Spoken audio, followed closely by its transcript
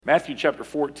Matthew chapter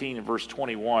 14 and verse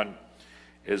 21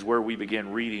 is where we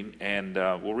begin reading, and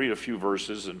we'll read a few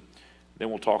verses, and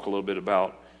then we'll talk a little bit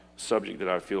about a subject that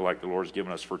I feel like the Lord's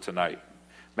given us for tonight.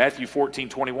 Matthew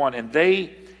 14:21, and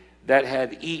they that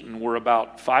had eaten were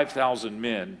about 5,000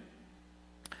 men,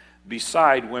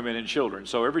 beside women and children.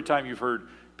 So every time you've heard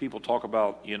people talk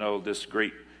about, this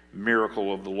great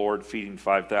miracle of the Lord feeding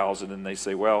 5,000, and they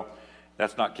say, well,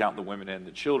 that's not counting the women and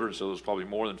the children, so there's probably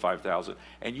more than 5,000.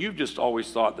 And you've just always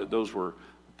thought that those were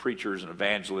preachers and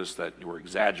evangelists that were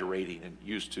exaggerating and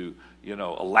used to,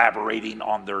 elaborating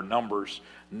on their numbers.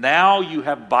 Now you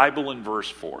have Bible and verse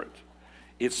for it.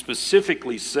 It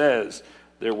specifically says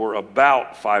there were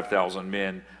about 5,000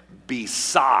 men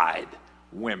beside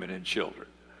women and children.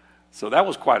 So that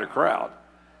was quite a crowd.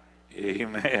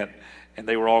 Amen. And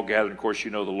they were all gathered. Of course, the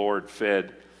Lord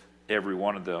fed every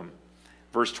one of them.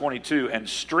 Verse 22, and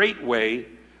straightway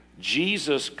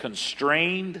Jesus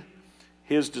constrained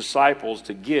his disciples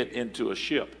to get into a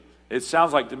ship. It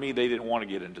sounds like to me they didn't want to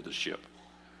get into the ship.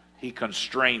 He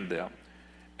constrained them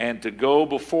and to go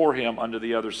before him unto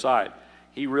the other side.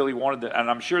 He really wanted to, and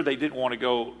I'm sure they didn't want to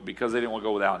go because they didn't want to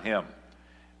go without him.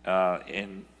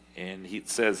 And he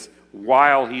says,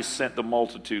 while he sent the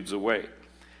multitudes away.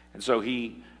 And so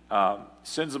he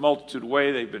sends the multitude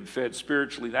away. They've been fed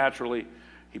spiritually, naturally.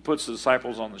 He puts the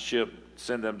disciples on the ship,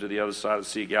 send them to the other side of the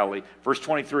Sea of Galilee. Verse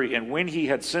 23, and when he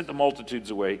had sent the multitudes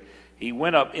away, he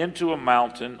went up into a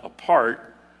mountain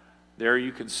apart. There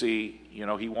you can see,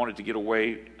 he wanted to get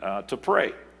away to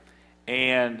pray.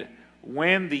 And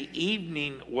when the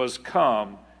evening was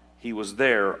come, he was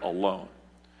there alone.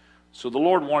 So the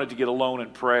Lord wanted to get alone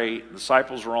and pray. The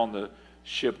disciples were on the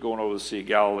ship going over the Sea of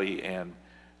Galilee, and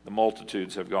the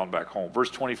multitudes have gone back home. Verse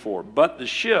 24, but the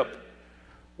ship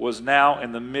was now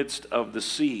in the midst of the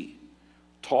sea,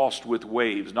 tossed with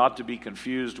waves, not to be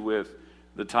confused with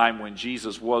the time when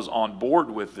Jesus was on board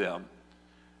with them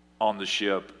on the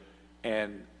ship,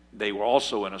 and they were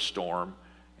also in a storm,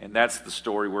 and that's the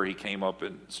story where he came up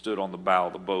and stood on the bow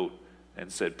of the boat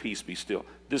and said, peace be still.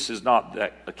 This is not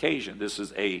that occasion. This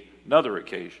is another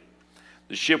occasion.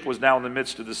 The ship was now in the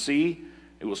midst of the sea.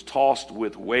 It was tossed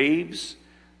with waves.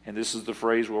 And this is the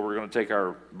phrase where we're going to take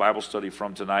our Bible study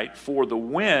from tonight. For the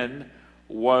wind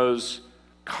was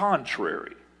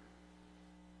contrary.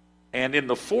 And in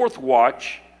the fourth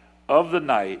watch of the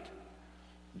night,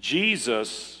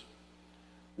 Jesus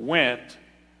went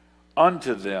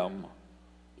unto them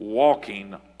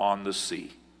walking on the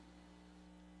sea.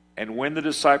 And when the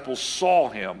disciples saw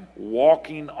him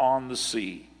walking on the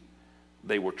sea,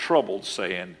 they were troubled,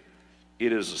 saying,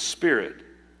 it is a spirit.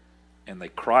 And they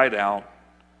cried out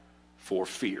for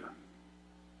fear.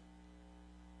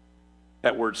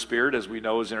 That word spirit, as we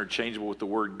know, is interchangeable with the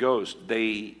word ghost.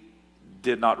 They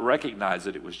did not recognize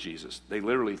that it was Jesus. They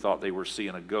literally thought they were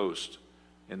seeing a ghost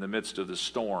in the midst of the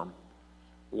storm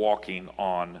walking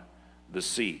on the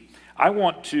sea. I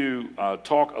want to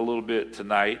talk a little bit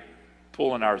tonight,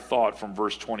 pulling our thought from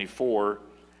verse 24,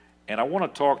 and I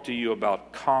want to talk to you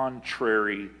about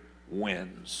contrary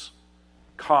winds.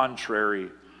 Contrary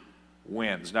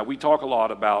winds. Now, we talk a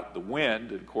lot about the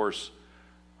wind, and of course,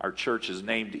 our church is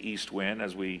named East Wind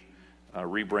as we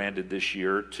rebranded this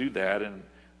year to that, and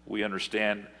we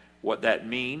understand what that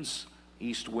means.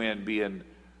 East wind being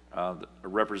a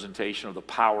representation of the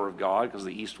power of God, because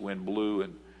the east wind blew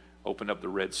and opened up the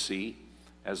Red Sea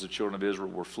as the children of Israel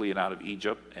were fleeing out of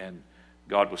Egypt, and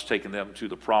God was taking them to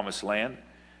the promised land.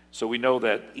 So we know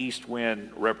that east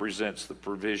wind represents the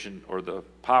provision or the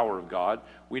power of God.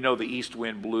 We know the east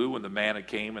wind blew when the manna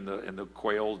came and the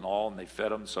quail and all, and they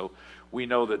fed them. So we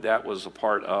know that that was a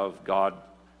part of God's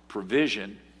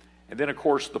provision. And then, of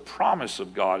course, the promise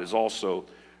of God is also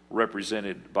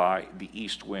represented by the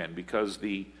east wind, because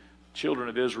the children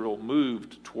of Israel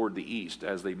moved toward the east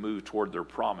as they moved toward their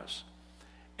promise.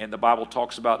 And the Bible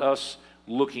talks about us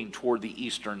looking toward the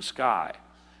eastern sky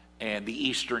and the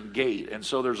eastern gate. And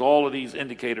so there's all of these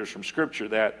indicators from Scripture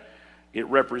that it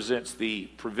represents the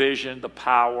provision, the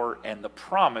power, and the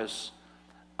promise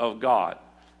of God.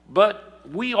 But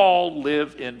we all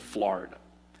live in Florida.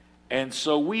 And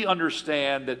so we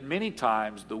understand that many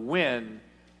times the wind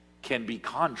can be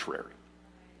contrary.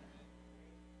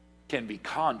 Can be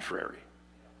contrary.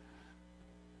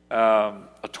 A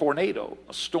tornado,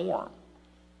 a storm.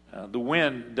 The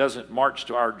wind doesn't march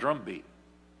to our drumbeat.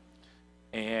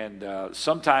 And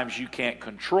sometimes you can't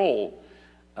control,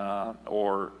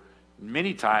 or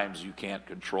many times you can't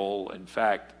control. In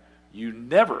fact, you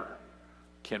never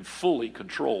can fully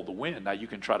control the wind. Now, you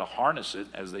can try to harness it,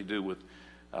 as they do with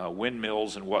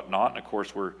windmills and whatnot. And, of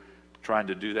course, we're trying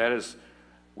to do that as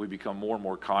we become more and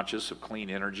more conscious of clean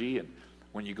energy. And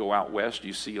when you go out west,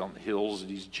 you see on the hills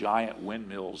these giant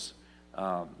windmills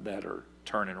that are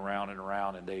turning around and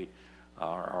around, and they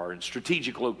are in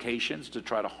strategic locations to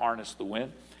try to harness the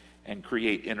wind and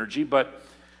create energy. But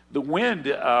the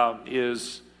wind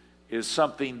is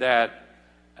something that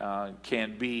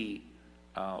can be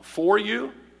for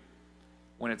you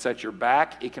when it's at your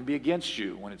back. It can be against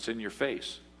you when it's in your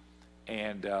face.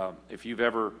 And if you've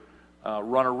ever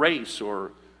run a race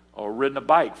or ridden a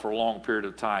bike for a long period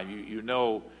of time, you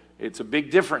know it's a big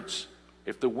difference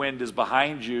if the wind is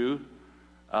behind you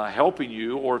helping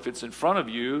you, or if it's in front of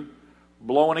you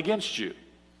blowing against you.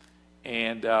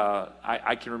 And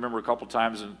I can remember a couple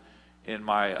times in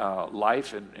my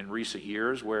life in recent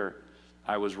years where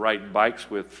I was riding bikes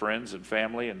with friends and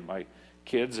family and my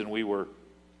kids, and we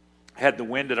had the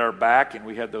wind at our back, and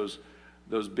we had those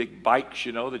big bikes,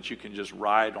 you know, that you can just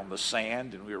ride on the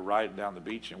sand, and we were riding down the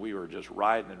beach, and we were just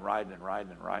riding and riding and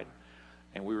riding and riding,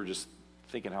 and we were just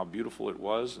thinking how beautiful it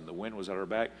was, and the wind was at our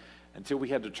back, until we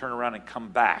had to turn around and come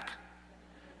back.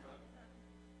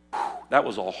 That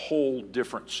was a whole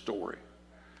different story,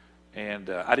 and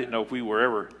I didn't know if we were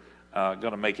ever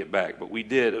going to make it back, but we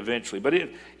did eventually. But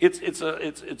it's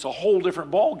a whole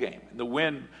different ball game. The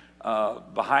wind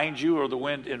behind you or the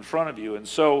wind in front of you, and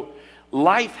so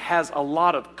life has a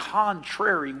lot of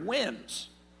contrary winds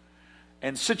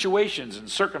and situations and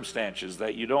circumstances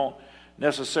that you don't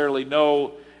necessarily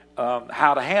know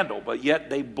how to handle, but yet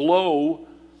they blow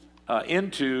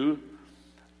into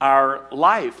our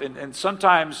life. And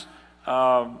sometimes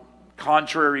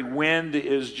contrary wind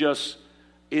is just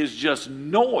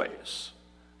noise.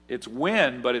 It's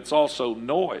wind, but it's also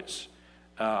noise.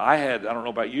 I don't know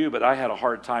about you, but I had a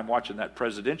hard time watching that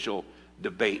presidential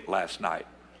debate last night.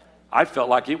 I felt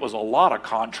like it was a lot of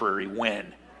contrary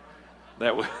wind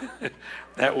that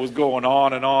was going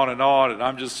on and on and on, and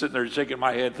I'm just sitting there shaking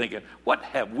my head thinking, what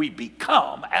have we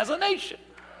become as a nation?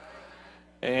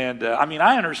 And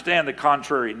I understand the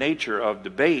contrary nature of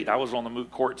debate. I was on the moot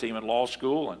court team in law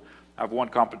school, and I've won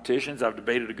competitions. I've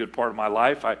debated a good part of my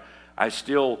life. I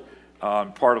still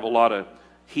part of a lot of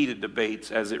heated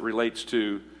debates as it relates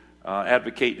to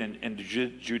advocating in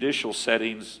judicial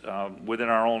settings within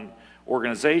our own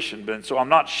organization. But so I'm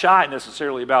not shy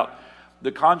necessarily about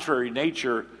the contrary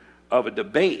nature of a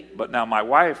debate. But now my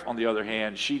wife, on the other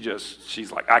hand,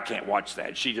 she's like, I can't watch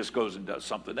that. She just goes and does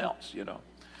something else, you know.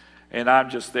 And I'm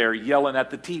just there yelling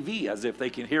at the TV as if they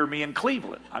can hear me in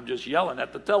Cleveland. I'm just yelling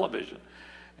at the television.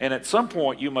 And at some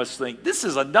point you must think, this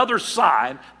is another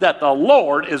sign that the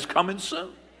Lord is coming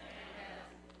soon.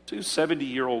 Two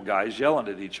 70-year-old guys yelling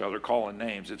at each other, calling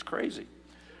names. It's crazy.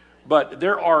 But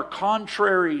there are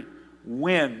contrary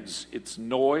winds. It's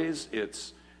noise.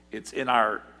 It's in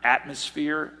our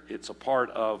atmosphere. It's a part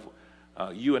of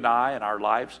you and I and our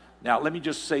lives. Now, let me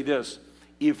just say this.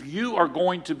 If you are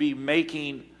going to be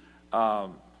making a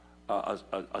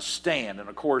stand, and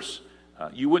of course,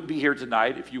 you wouldn't be here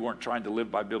tonight if you weren't trying to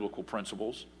live by biblical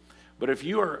principles. But if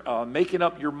you are making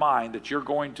up your mind that you're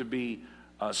going to be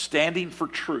standing for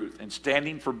truth and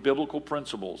standing for biblical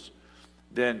principles,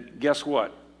 then guess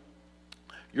what?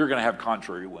 You're going to have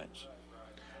contrary winds.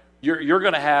 You're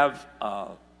going to have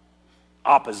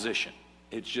opposition.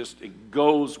 It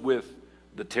goes with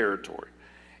the territory.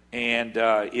 And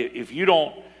if you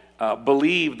don't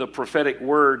believe the prophetic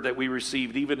word that we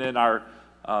received even in our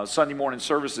Sunday morning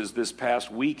services this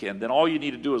past weekend, then all you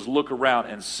need to do is look around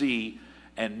and see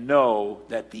and know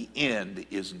that the end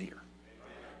is near.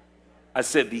 I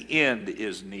said the end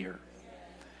is near.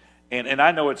 And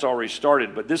I know it's already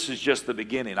started, but this is just the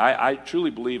beginning. I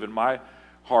truly believe in my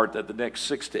heart that the next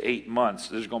 6 to 8 months,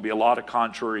 there's going to be a lot of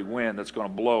contrary wind that's going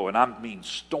to blow. And I mean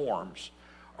storms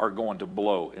are going to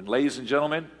blow. And ladies and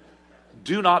gentlemen,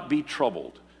 do not be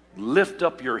troubled. Lift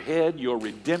up your head, your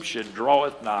redemption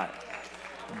draweth nigh.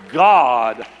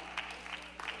 God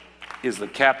is the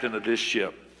captain of this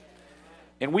ship.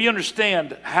 And we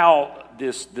understand how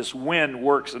this wind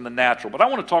works in the natural. But I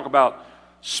want to talk about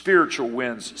spiritual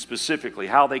winds specifically,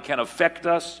 how they can affect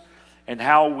us and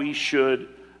how we should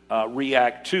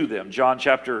react to them. John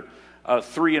chapter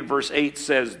 3 and verse 8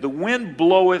 says, the wind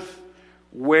bloweth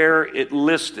where it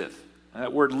listeth. And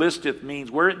that word listeth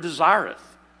means where it desireth.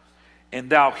 And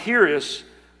thou hearest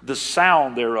the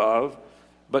sound thereof,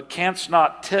 but canst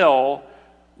not tell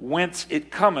whence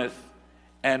it cometh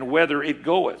and whither it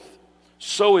goeth.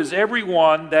 So is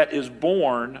everyone that is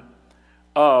born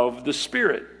of the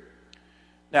Spirit.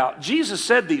 Now, Jesus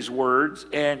said these words,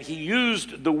 and he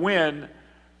used the wind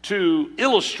to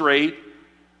illustrate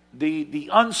the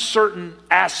uncertain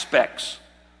aspects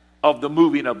of the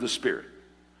moving of the Spirit.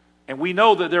 And we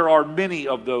know that there are many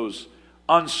of those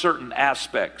uncertain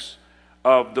aspects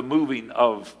of the moving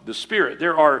of the Spirit.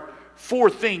 There are 4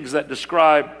 things that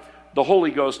describe the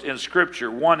Holy Ghost in Scripture.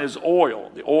 One is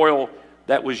oil, the oil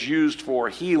that was used for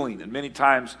healing. And many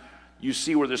times you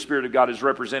see where the Spirit of God is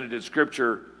represented in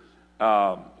Scripture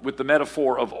with the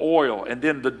metaphor of oil. And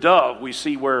then the dove, we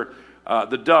see where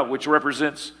the dove, which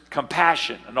represents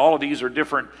compassion. And all of these are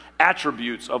different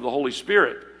attributes of the Holy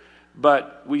Spirit.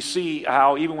 But we see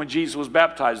how even when Jesus was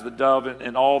baptized, the dove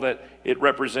and all that it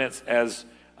represents as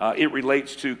it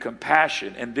relates to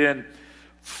compassion. And then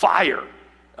fire.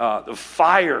 The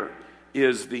fire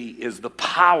is the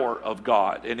power of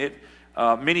God. And it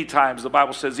many times the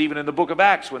Bible says, even in the book of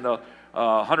Acts, when the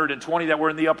 120 that were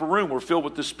in the upper room were filled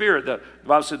with the Spirit, the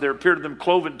Bible said there appeared to them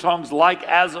cloven tongues like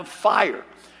as of fire.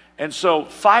 And so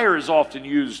fire is often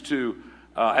used to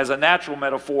as a natural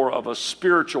metaphor of a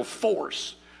spiritual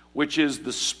force, which is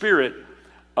the Spirit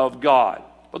of God.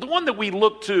 But the one that we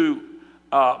look to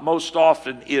most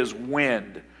often is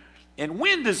wind. And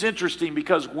wind is interesting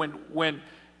because when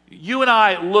you and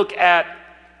I look at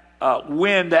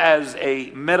wind as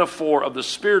a metaphor of the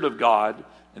Spirit of God,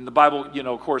 and the Bible,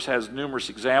 of course, has numerous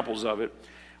examples of it,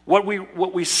 what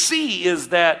we see is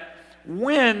that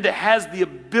wind has the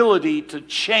ability to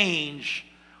change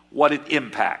what it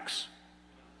impacts.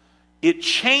 It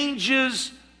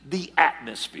changes the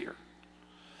atmosphere.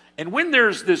 And when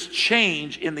there's this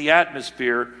change in the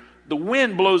atmosphere, the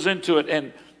wind blows into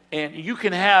it, and you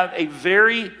can have a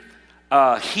very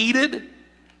heated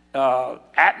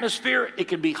atmosphere. It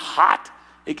can be hot.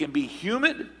 It can be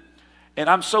humid. And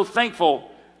I'm so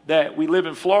thankful that we live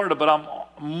in Florida, but I'm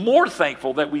more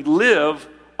thankful that we live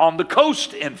on the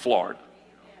coast in Florida.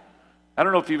 I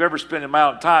don't know if you've ever spent an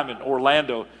amount of time in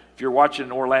Orlando. If you're watching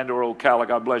in Orlando or Ocala,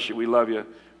 God bless you. We love you.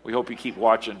 We hope you keep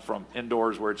watching from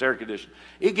indoors where it's air conditioned.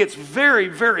 It gets very,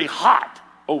 very hot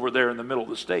over there in the middle of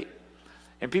the state.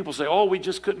 And people say, oh, we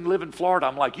just couldn't live in Florida.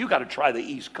 I'm like, you got to try the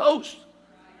East Coast.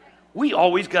 We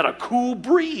always got a cool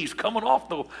breeze coming off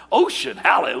the ocean.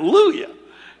 Hallelujah.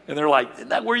 And they're like, isn't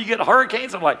that where you get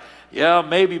hurricanes? I'm like, yeah,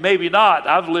 maybe, maybe not.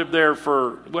 I've lived there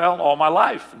for, all my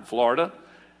life in Florida.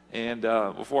 And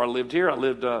before I lived here, I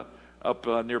lived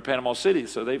up near Panama City.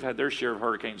 So they've had their share of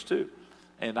hurricanes too.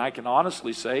 And I can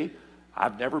honestly say,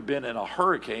 I've never been in a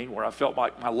hurricane where I felt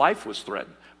like my life was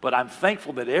threatened. But I'm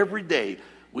thankful that every day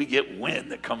we get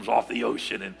wind that comes off the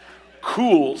ocean and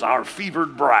cools our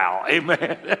fevered brow.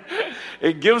 Amen.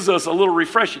 It gives us a little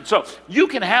refreshing. So you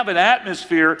can have an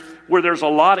atmosphere where there's a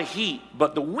lot of heat,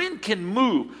 but the wind can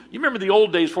move. You remember the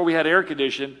old days before we had air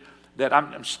conditioning, that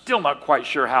I'm still not quite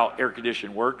sure how air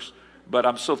conditioning works, but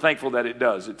I'm so thankful that it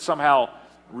does. It somehow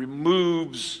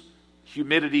removes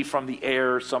humidity from the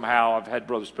air somehow. I've had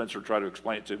Brother Spencer try to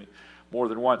explain it to me more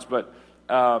than once, but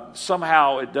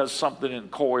somehow it does something in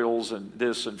coils and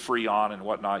this and Freon and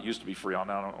whatnot. It used to be Freon.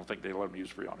 Now I don't think they let them use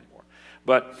Freon anymore.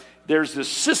 But there's this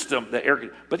system that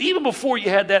but even before you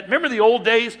had that, remember the old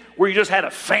days where you just had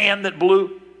a fan that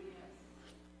blew?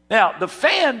 Now, the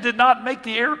fan did not make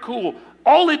the air cool.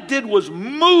 All it did was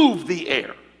move the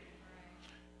air.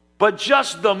 But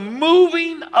just the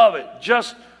moving of it,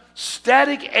 just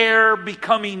static air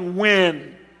becoming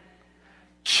wind,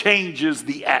 changes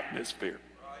the atmosphere.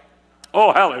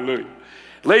 Oh, hallelujah.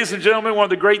 Ladies and gentlemen, one of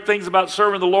the great things about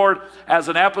serving the Lord as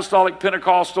an apostolic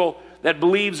Pentecostal that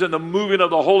believes in the moving of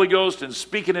the Holy Ghost and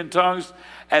speaking in tongues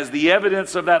as the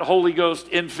evidence of that Holy Ghost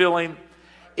infilling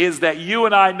is that you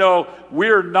and I know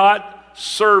we're not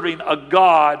serving a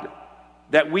God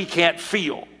that we can't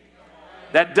feel.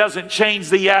 That doesn't change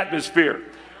the atmosphere.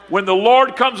 When the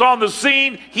Lord comes on the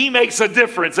scene, He makes a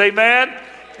difference. Amen?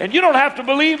 And you don't have to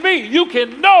believe me. You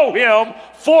can know Him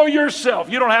for yourself.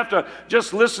 You don't have to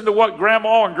just listen to what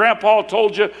Grandma and Grandpa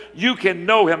told you. You can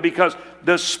know Him because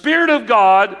the Spirit of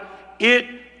God, it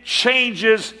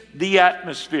changes the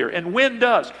atmosphere. And wind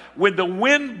does. When the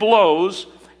wind blows,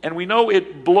 and we know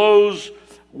it blows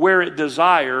where it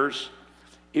desires,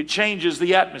 it changes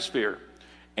the atmosphere.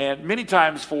 And many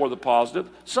times for the positive,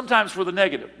 sometimes for the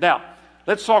negative. Now,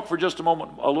 let's talk for just a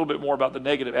moment a little bit more about the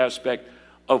negative aspect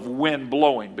of wind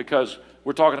blowing, because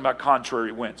we're talking about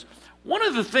contrary winds. One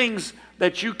of the things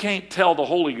that you can't tell the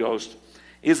Holy Ghost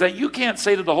is that you can't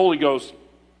say to the Holy Ghost,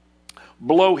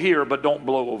 blow here, but don't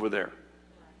blow over there.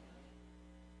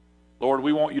 Lord,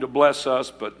 we want you to bless us,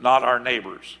 but not our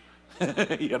neighbors.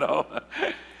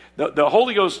 The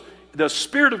Holy Ghost, the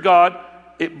Spirit of God,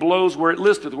 it blows where it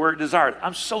listeth, where it desireth.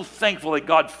 I'm so thankful that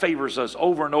God favors us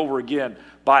over and over again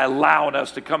by allowing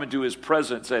us to come into his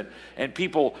presence, and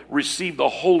people receive the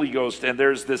Holy Ghost, and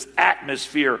there's this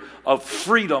atmosphere of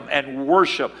freedom and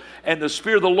worship, and the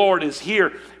Spirit of the Lord is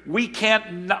here. We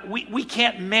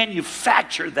can't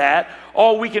manufacture that.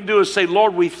 All we can do is say,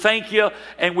 Lord, we thank you,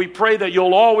 and we pray that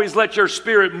you'll always let your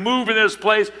Spirit move in this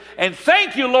place, and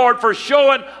thank you, Lord, for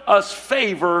showing us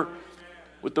favor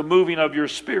with the moving of your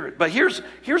Spirit. But here's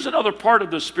another part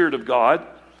of the Spirit of God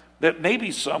that maybe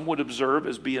some would observe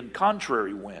as being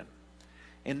contrary wind.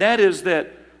 And that is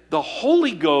that the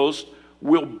Holy Ghost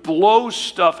will blow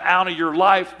stuff out of your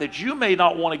life that you may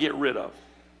not want to get rid of.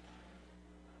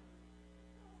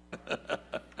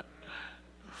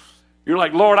 You're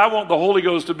like, Lord, I want the Holy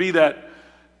Ghost to be that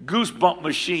goosebump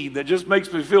machine that just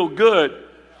makes me feel good.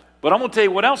 But I'm going to tell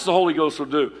you what else the Holy Ghost will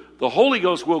do. The Holy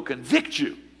Ghost will convict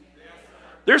you.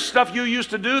 There's stuff you used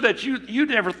to do that you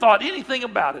never thought anything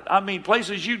about it. I mean,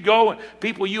 places you'd go and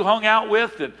people you hung out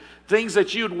with and things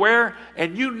that you'd wear,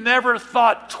 and you never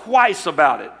thought twice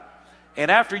about it. And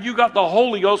after you got the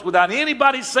Holy Ghost without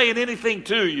anybody saying anything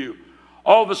to you,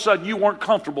 all of a sudden you weren't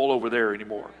comfortable over there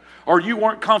anymore. Or you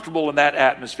weren't comfortable in that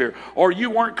atmosphere. Or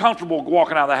you weren't comfortable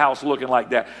walking out of the house looking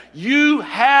like that. You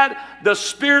had the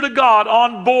Spirit of God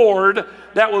on board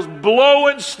that was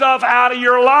blowing stuff out of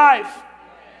your life.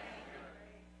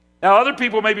 Now, other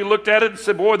people maybe looked at it and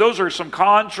said, boy, those are some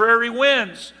contrary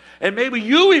winds. And maybe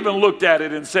you even looked at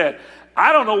it and said,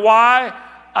 I don't know why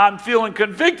I'm feeling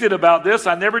convicted about this.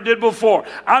 I never did before.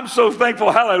 I'm so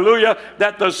thankful, hallelujah,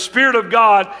 that the Spirit of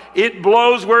God, it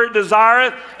blows where it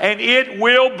desireth, and it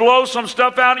will blow some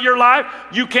stuff out of your life.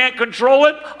 You can't control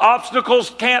it. Obstacles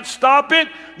can't stop it.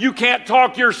 You can't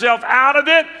talk yourself out of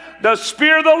it. The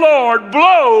Spirit of the Lord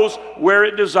blows where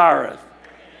it desireth.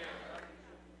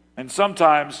 And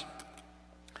sometimes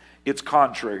it's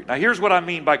contrary. Now, here's what I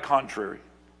mean by contrary.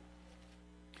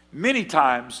 Many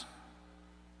times,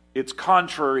 it's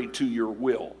contrary to your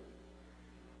will.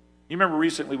 You remember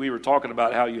recently we were talking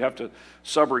about how you have to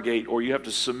subrogate, or you have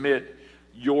to submit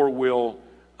your will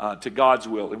to God's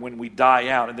will. And when we die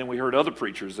out, and then we heard other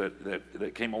preachers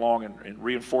that came along and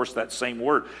reinforced that same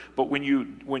word. But when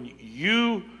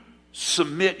you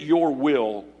submit your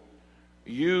will,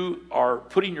 you are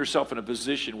putting yourself in a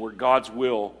position where God's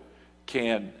will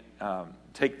can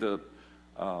take the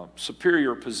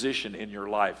superior position in your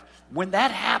life. When that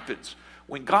happens,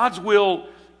 when God's will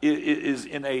is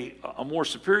in a more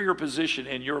superior position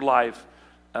in your life,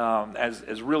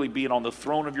 as really being on the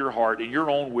throne of your heart, and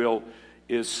your own will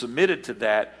is submitted to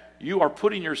that, you are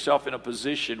putting yourself in a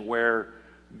position where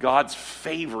God's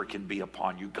favor can be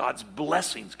upon you. God's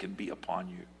blessings can be upon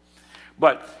you.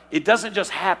 But it doesn't just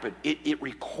happen. It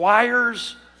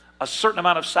requires a certain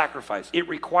amount of sacrifice. It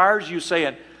requires you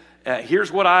saying,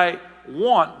 here's what I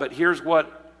want, but here's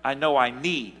what I know I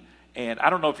need. And I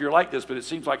don't know if you're like this, but it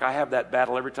seems like I have that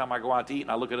battle every time I go out to eat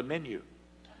and I look at a menu.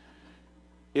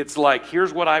 It's like,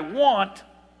 here's what I want,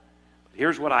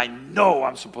 here's what I know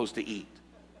I'm supposed to eat.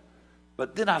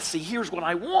 But then I see, here's what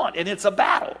I want, and it's a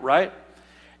battle, right?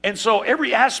 And so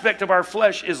every aspect of our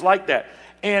flesh is like that.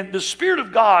 And the Spirit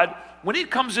of God, when it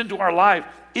comes into our life,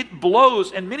 it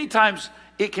blows, and many times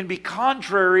it can be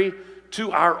contrary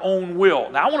to our own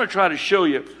will. Now, I want to try to show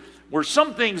you where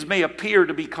some things may appear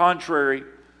to be contrary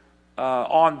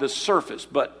on the surface,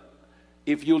 but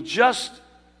if you'll just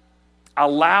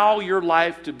allow your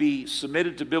life to be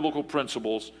submitted to biblical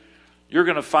principles, you're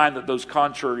going to find that those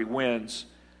contrary winds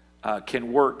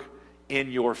can work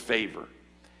in your favor.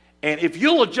 And if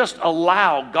you'll just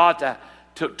allow God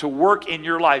to work in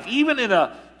your life, even in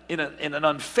an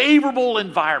unfavorable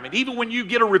environment, even when you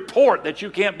get a report that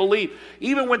you can't believe,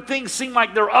 even when things seem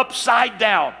like they're upside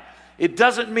down, it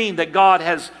doesn't mean that God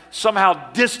has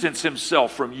somehow distanced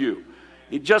himself from you.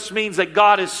 It just means that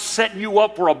God is setting you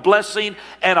up for a blessing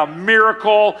and a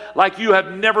miracle like you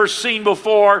have never seen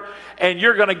before, and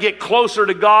you're going to get closer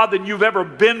to God than you've ever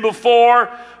been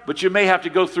before, but you may have to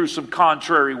go through some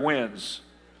contrary winds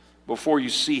before you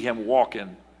see him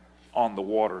walking on the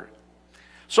water.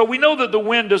 So we know that the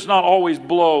wind does not always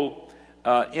blow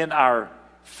in our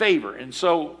favor. And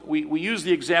so we use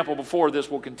the example before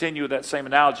this. We'll continue with that same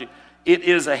analogy. It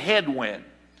is a headwind.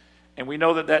 And we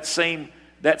know that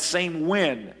same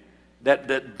wind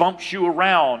that bumps you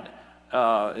around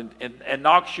and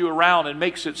knocks you around and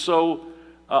makes it so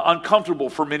uncomfortable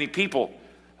for many people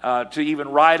to even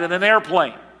ride in an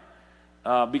airplane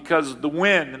because of the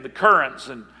wind and the currents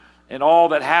and all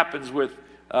that happens with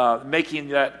making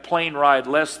that plane ride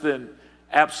less than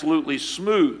absolutely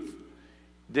smooth.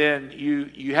 Then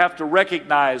you have to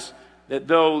recognize that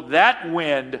though that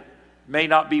wind may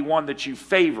not be one that you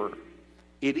favor.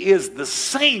 It is the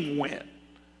same wind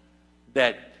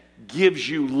that gives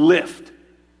you lift,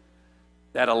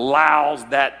 that allows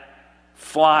that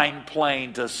flying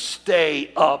plane to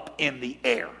stay up in the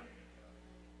air.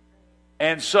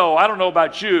 And so, I don't know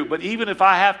about you, but even if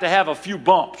I have to have a few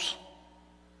bumps,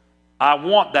 I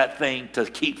want that thing to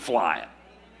keep flying.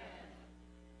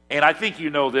 And I think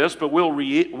you know this, but we'll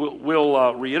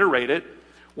reiterate it.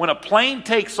 When a plane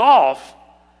takes off,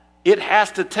 it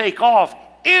has to take off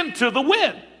into the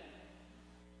wind.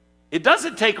 It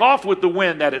doesn't take off with the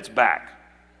wind at its back.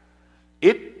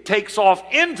 It takes off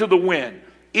into the wind.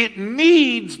 It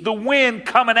needs the wind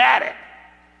coming at it.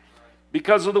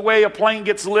 Because of the way a plane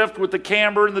gets lift with the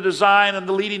camber and the design and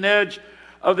the leading edge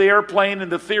of the airplane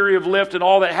and the theory of lift and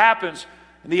all that happens,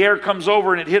 and the air comes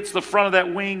over and it hits the front of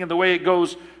that wing, and the way it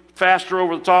goes faster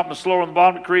over the top and slower on the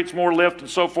bottom, it creates more lift and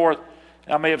so forth.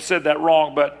 I may have said that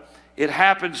wrong, but it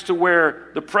happens to where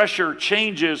the pressure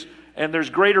changes and there's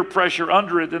greater pressure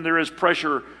under it than there is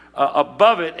pressure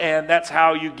above it, and that's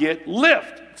how you get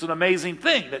lift. It's an amazing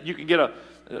thing that you can get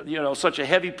such a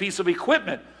heavy piece of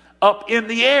equipment up in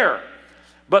the air.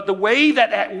 But the way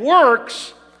that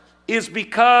works is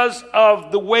because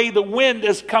of the way the wind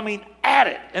is coming at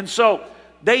it. And so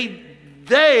they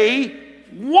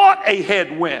want a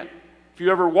headwind. If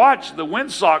you ever watch the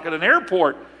windsock at an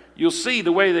airport, you'll see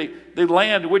the way they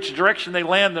land, which direction they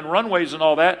land and runways and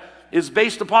all that is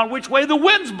based upon which way the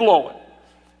wind's blowing.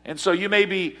 And so you may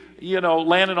be,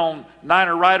 landing on 9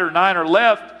 or right or 9 or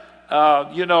left,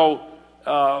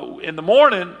 in the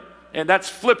morning, and that's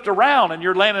flipped around, and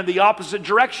you're landing the opposite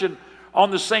direction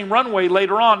on the same runway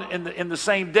later on in the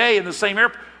same day in the same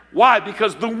airport. Why?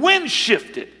 Because the wind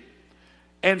shifted.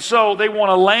 And so they want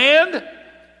to land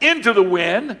into the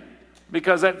wind,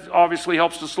 because that obviously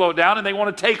helps to slow it down, and they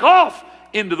want to take off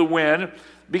into the wind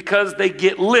because they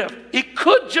get lift. It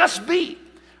could just be,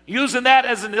 using that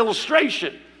as an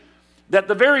illustration, that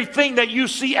the very thing that you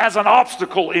see as an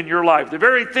obstacle in your life, the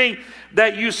very thing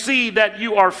that you see that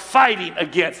you are fighting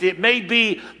against, it may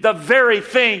be the very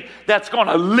thing that's going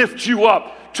to lift you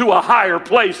up to a higher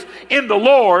place in the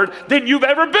Lord than you've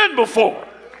ever been before.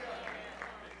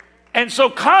 And so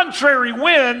contrary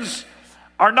winds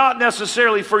are not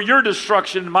necessarily for your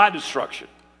destruction and my destruction,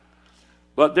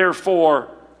 but therefore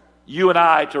you and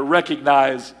I to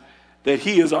recognize that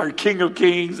He is our King of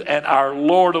Kings and our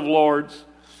Lord of Lords.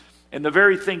 And the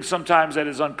very thing sometimes that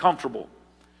is uncomfortable,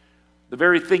 the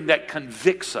very thing that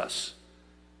convicts us,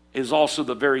 is also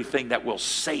the very thing that will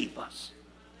save us.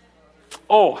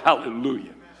 Oh,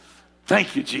 hallelujah.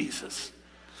 Thank you, Jesus.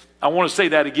 I want to say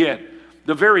that again.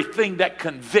 The very thing that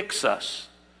convicts us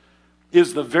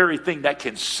is the very thing that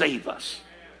can save us.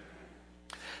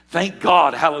 Thank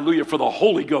God, hallelujah, for the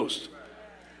Holy Ghost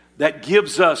that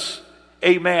gives us,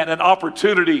 amen, an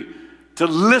opportunity to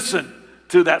listen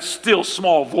to that still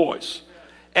small voice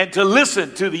and to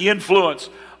listen to the influence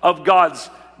of God's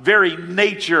very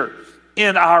nature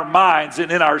in our minds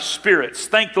and in our spirits.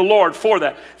 Thank the Lord for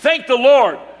that. Thank the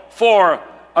Lord for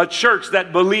a church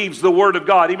that believes the Word of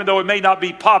God, even though it may not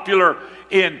be popular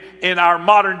in our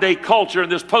modern day culture, in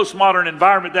this postmodern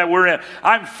environment that we're in.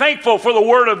 I'm thankful for the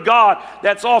Word of God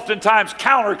that's oftentimes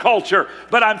counterculture,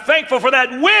 but I'm thankful for that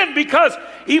wind, because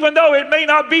even though it may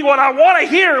not be what I want to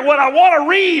hear, what I want to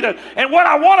read, and what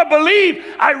I want to believe,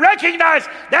 I recognize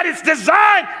that it's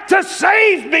designed to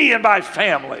save me and my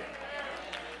family.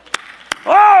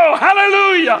 Oh,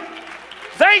 hallelujah.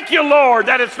 Thank you, Lord,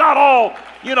 that it's not all,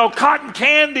 cotton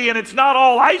candy and it's not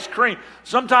all ice cream.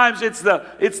 Sometimes it's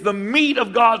the meat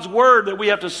of God's Word that we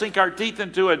have to sink our teeth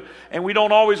into it, and we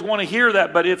don't always want to hear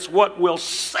that, but it's what will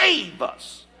save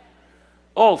us.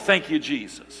 Oh, thank you,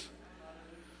 Jesus.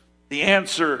 The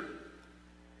answer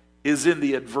is in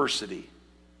the adversity.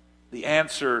 The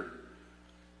answer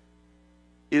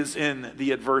is in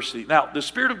the adversity. Now, the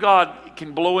Spirit of God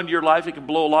can blow into your life. It can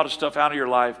blow a lot of stuff out of your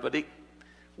life, but it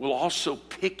will also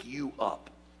pick you up.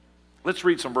 Let's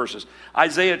read some verses.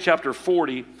 Isaiah chapter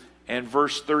 40 and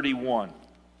verse 31.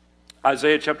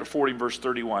 Isaiah chapter 40 and verse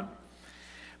 31.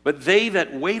 But they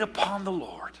that wait upon the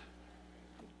Lord.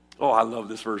 Oh, I love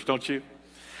this verse, don't you?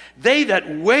 They that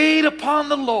wait upon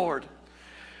the Lord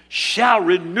shall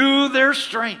renew their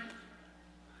strength.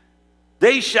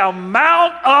 They shall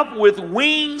mount up with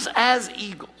wings as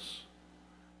eagles.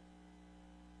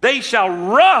 They shall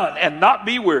run and not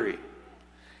be weary,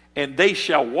 and they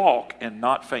shall walk and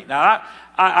not faint. Now,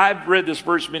 I've read this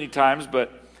verse many times,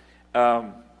 but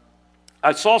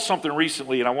I saw something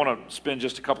recently, and I want to spend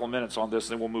just a couple of minutes on this,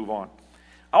 and then we'll move on.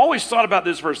 I always thought about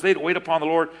this verse. They that wait upon the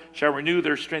Lord shall renew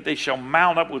their strength. They shall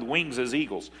mount up with wings as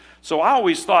eagles. So I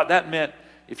always thought that meant,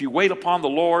 if you wait upon the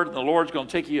Lord, and the Lord's going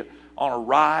to take you on a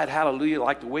ride, hallelujah,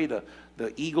 like the way the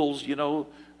eagles,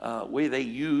 way they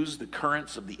use the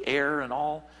currents of the air and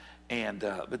all.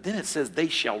 But then it says, they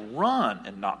shall run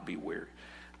and not be weary.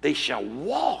 They shall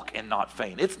walk and not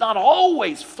faint. It's not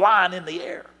always flying in the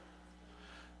air.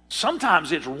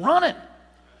 Sometimes it's running.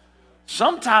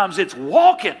 Sometimes it's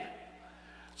walking.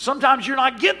 Sometimes you're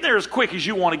not getting there as quick as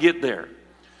you want to get there.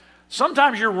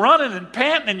 Sometimes you're running and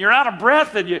panting and you're out of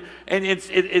breath and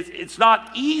it's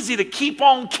not easy to keep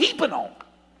on keeping on.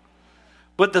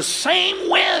 But the same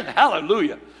wind,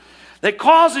 hallelujah, that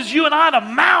causes you and I to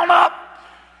mount up,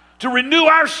 to renew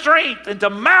our strength and to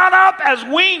mount up as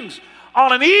wings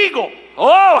on an eagle,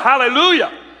 oh,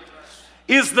 hallelujah,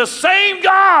 is the same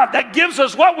God that gives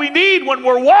us what we need when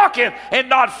we're walking and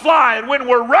not flying, when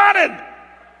we're running.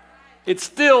 It's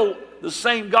still the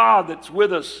same God that's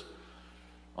with us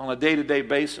on a day-to-day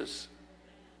basis.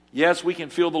 Yes, we can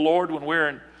feel the Lord when we're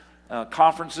in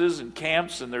conferences and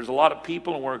camps and there's a lot of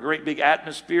people and we're a great big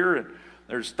atmosphere and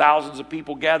there's thousands of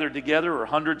people gathered together or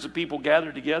hundreds of people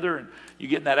gathered together, and you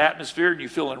get in that atmosphere and you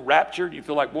feel enraptured. You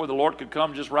feel like, boy, the Lord could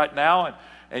come just right now,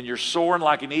 and you're soaring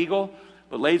like an eagle.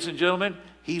 But ladies and gentlemen,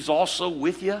 He's also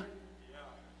with you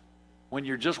when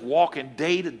you're just walking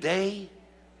day to day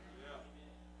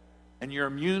and your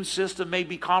immune system may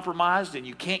be compromised and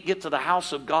you can't get to the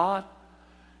house of God,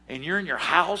 and you're in your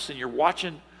house and you're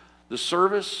watching the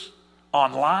service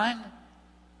online.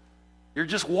 You're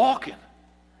just walking.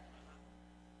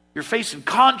 You're facing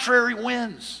contrary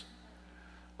winds.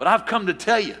 But I've come to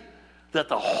tell you that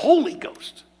the Holy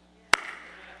Ghost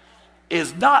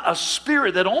is not a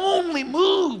spirit that only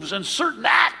moves in certain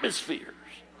atmospheres.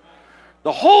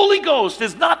 The Holy Ghost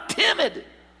is not timid.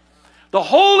 The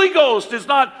Holy Ghost is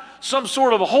not some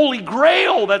sort of a holy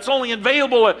grail that's only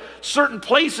available at certain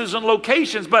places and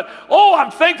locations. But, oh,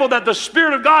 I'm thankful that the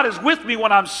Spirit of God is with me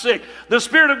when I'm sick. The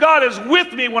Spirit of God is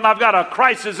with me when I've got a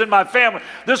crisis in my family.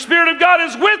 The Spirit of God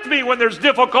is with me when there's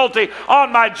difficulty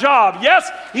on my job. Yes,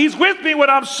 He's with me when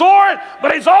I'm soaring,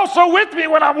 but He's also with me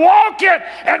when I'm walking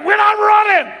and when I'm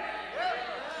running.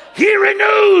 He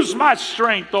renews my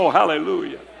strength. Oh,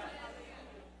 hallelujah.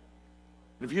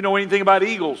 If you know anything about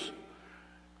eagles,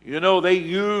 you know they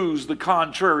use the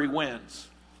contrary winds.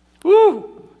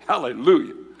 Woo!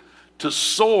 Hallelujah. To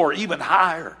soar even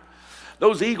higher.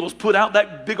 Those eagles put out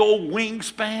that big old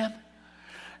wingspan,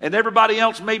 and everybody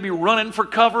else may be running for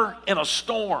cover in a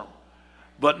storm,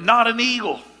 but not an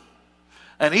eagle.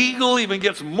 An eagle even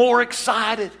gets more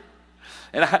excited.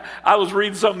 And I was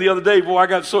reading something the other day, boy, I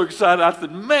got so excited. I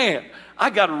said, man, I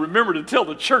got to remember to tell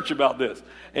the church about this.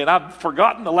 And I've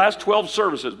forgotten the last 12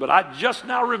 services, but I just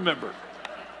now remembered.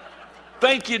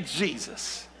 Thank you,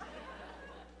 Jesus.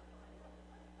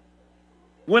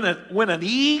 When an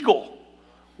eagle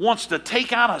wants to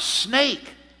take out a snake,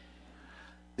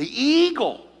 the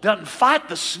eagle doesn't fight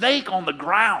the snake on the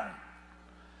ground.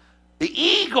 The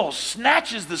eagle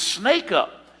snatches the snake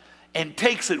up and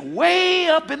takes it way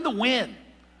up in the wind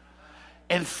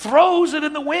and throws it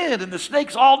in the wind, and the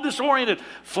snake's all disoriented,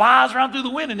 flies around through the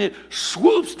wind, and it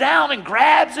swoops down and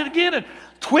grabs it again and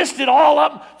twists it all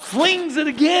up, flings it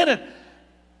again, and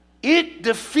it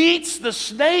defeats the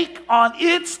snake on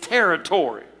its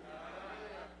territory,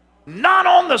 not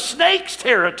on the snake's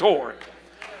territory.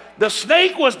 The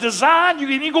snake was designed, you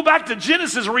can go back to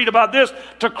Genesis and read about this,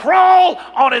 to crawl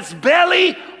on its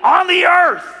belly on the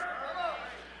earth.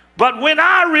 But when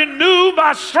I renew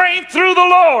my strength through the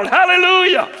Lord,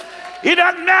 hallelujah, it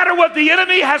doesn't matter what the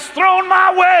enemy has thrown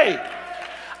my way.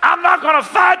 I'm not going to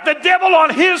fight the devil on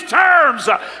his terms.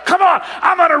 Come on,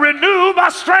 I'm going to renew my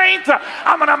strength.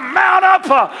 I'm going to mount up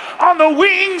on the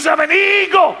wings of an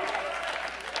eagle.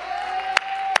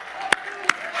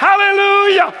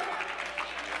 Hallelujah.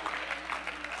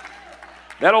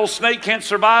 That old snake can't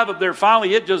survive up there.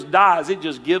 Finally, it just dies. It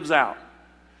just gives out.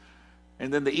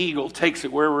 And then the eagle takes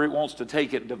it wherever it wants to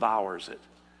take it and devours it.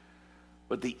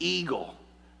 But the eagle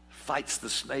fights the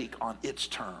snake on its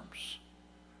terms.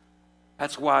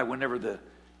 That's why whenever the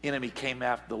enemy came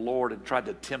after the Lord and tried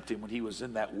to tempt him when he was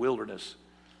in that wilderness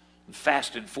and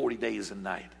fasting 40 days and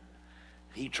night,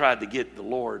 he tried to get the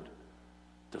Lord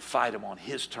to fight him on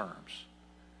his terms.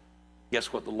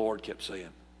 Guess what the Lord kept saying?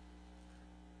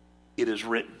 It is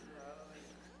written.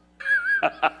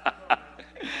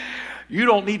 You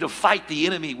don't need to fight the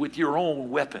enemy with your own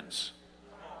weapons.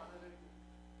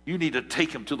 You need to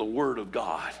take him to the Word of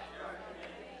God,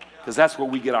 because that's where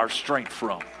we get our strength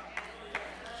from.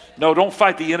 No, don't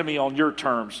fight the enemy on your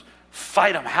terms.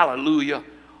 Fight him, hallelujah,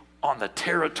 on the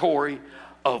territory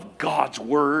of God's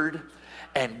Word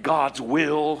and God's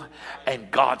will and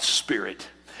God's Spirit.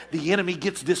 the enemy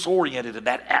gets disoriented in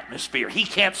that atmosphere. He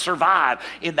can't survive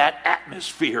in that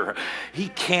atmosphere. He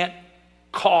can't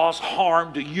cause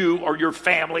harm to you or your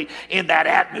family in that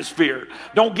atmosphere.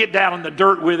 Don't get down in the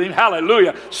dirt with him.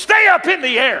 Hallelujah. Stay up in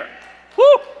the air. Woo!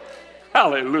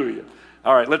 Hallelujah.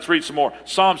 All right, let's read some more.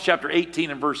 Psalms chapter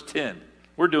 18 and verse 10.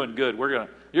 We're doing good. You're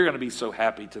going to be so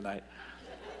happy tonight.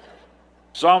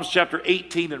 Psalms chapter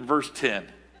 18 and verse 10.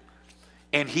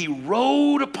 And he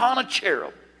rode upon a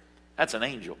cherub. That's an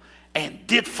angel. And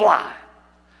did fly.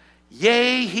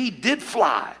 Yea, he did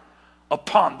fly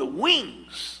upon the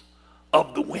wings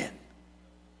of the wind.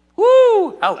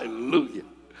 Woo! Hallelujah.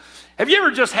 Have you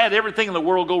ever just had everything in the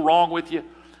world go wrong with you?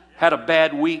 Had a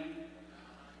bad week?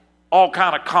 All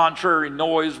kind of contrary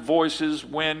noise, voices,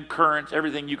 wind, currents,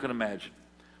 everything you can imagine.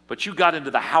 But you got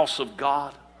into the house of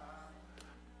God,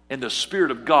 and the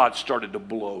Spirit of God started to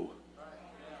blow.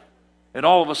 And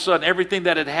all of a sudden, everything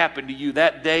that had happened to you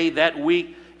that day, that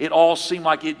week, it all seemed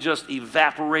like it just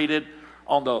evaporated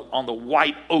on the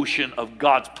white ocean of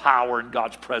God's power and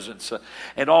God's presence.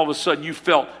 And all of a sudden, you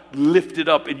felt lifted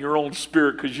up in your own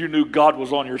spirit because you knew God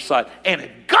was on your side. And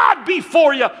if God be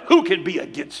for you, who can be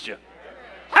against you?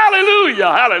 Hallelujah,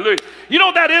 hallelujah. You know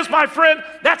what that is, my friend?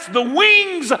 That's the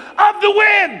wings of the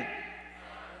wind.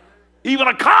 Even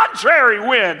a contrary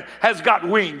wind has got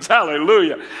wings.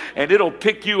 Hallelujah. And it'll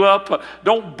pick you up.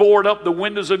 Don't board up the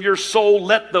windows of your soul.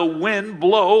 Let the wind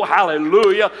blow.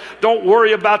 Hallelujah. Don't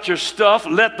worry about your stuff.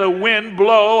 Let the wind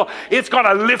blow. It's going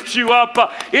to lift you up.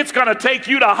 It's going to take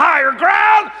you to higher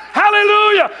ground.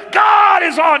 Hallelujah. God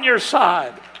is on your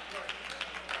side.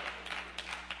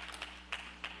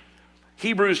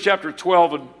 Hebrews chapter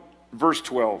 12 and verse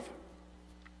 12.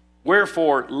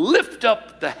 Wherefore lift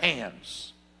up the hands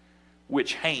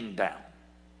which hang down,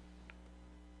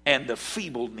 and the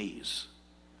feeble knees.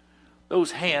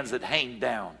 Those hands that hang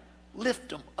down, lift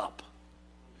them up.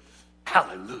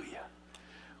 Hallelujah.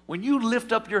 When you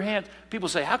lift up your hands, people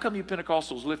say, how come you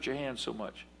Pentecostals lift your hands so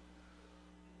much?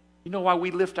 You know why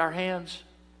we lift our hands?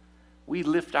 We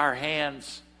lift our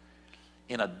hands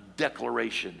in a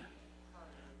declaration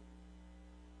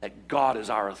that God is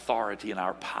our authority and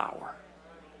our power.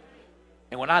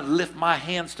 And when I lift my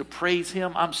hands to praise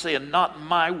him, I'm saying, not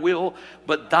my will,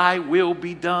 but thy will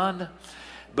be done.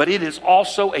 But it is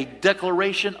also a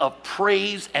declaration of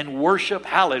praise and worship,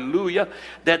 hallelujah,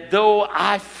 that though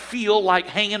I feel like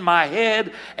hanging my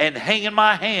head and hanging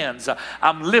my hands,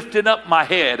 I'm lifting up my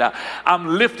head, I'm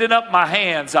lifting up my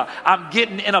hands, I'm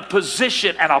getting in a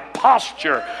position and a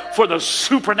posture for the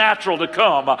supernatural to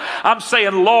come. I'm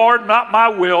saying, Lord, not my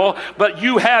will, but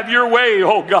you have your way,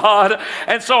 oh God.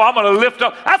 And so I'm going to lift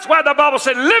up. That's why the Bible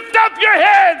said, lift up your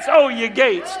heads, O ye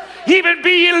gates. Even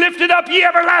be ye lifted up, ye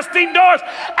everlasting doors,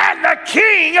 and the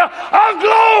King of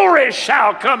glory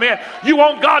shall come in. You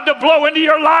want God to blow into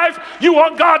your life? You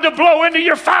want God to blow into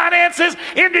your finances,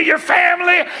 into your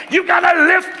family? You got to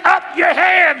lift up your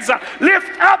hands,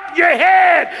 lift up your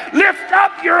head, lift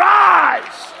up your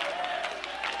eyes.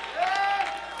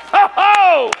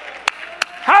 Oh,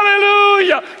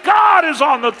 hallelujah. God is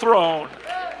on the throne.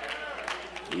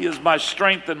 He is my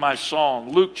strength and my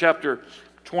song. Luke chapter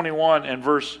 21 and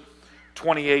verse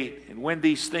 28. And when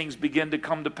these things begin to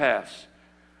come to pass,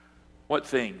 what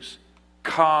things?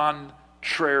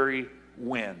 Contrary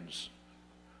winds.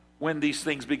 When these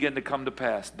things begin to come to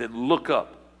pass, then look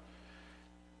up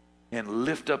and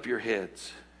lift up your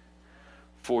heads,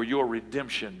 for your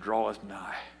redemption draweth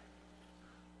nigh.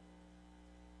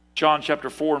 John chapter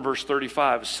 4 and verse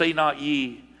 35. Say not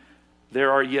ye,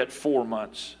 there are yet 4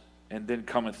 months, and then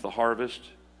cometh the harvest.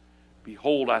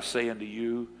 Behold, I say unto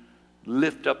you,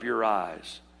 lift up your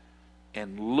eyes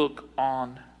and look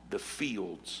on the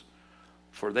fields,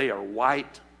 for they are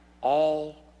white,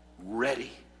 all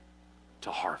ready to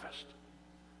harvest.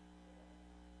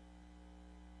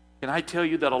 Can I tell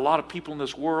you that a lot of people in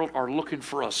this world are looking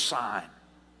for a sign?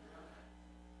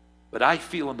 But I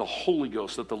feel in the Holy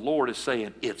Ghost that the Lord is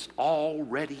saying, it's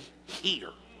already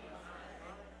here.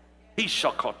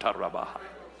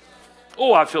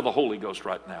 Oh, I feel the Holy Ghost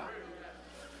right now.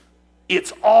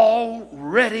 It's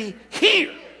already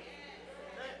here.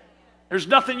 There's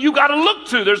nothing you got to look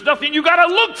to. There's nothing you got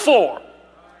to look for.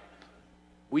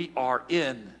 We are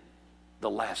in the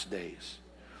last days.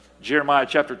 Jeremiah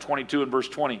chapter 22 and verse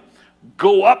 20.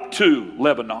 Go up to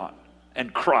Lebanon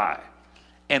and cry,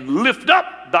 and lift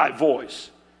up thy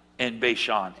voice in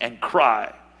Bashan, and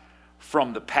cry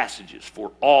from the passages,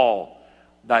 for all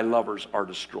thy lovers are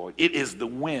destroyed. It is the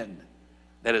wind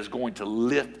that is going to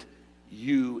lift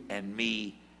you and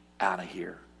me out of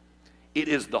here. It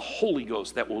is the Holy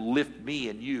Ghost that will lift me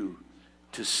and you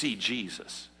to see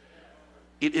Jesus.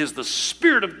 It is the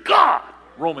Spirit of God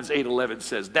Romans 8:11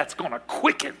 says, that's going to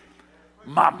quicken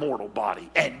my mortal body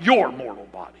and your mortal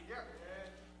body.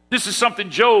 This is something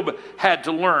Job had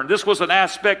to learn. This was an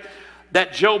aspect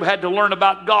that Job had to learn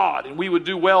about God, and we would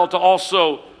do well to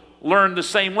also learn the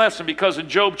same lesson, because in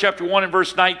Job chapter 1 and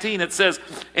verse 19 it says,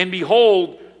 and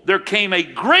behold, there came a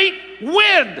great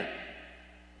wind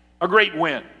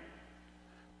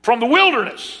from the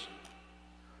wilderness,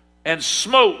 and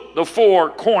smote the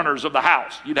four corners of the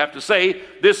house. You'd have to say,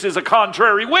 this is a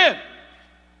contrary wind.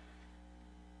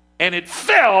 And it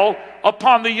fell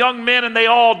upon the young men, and they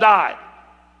all died.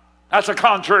 That's a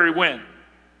contrary wind.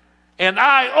 And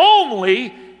I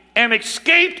only am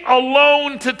escaped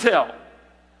alone to tell.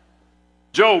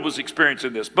 Job was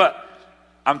experiencing this, but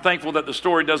I'm thankful that the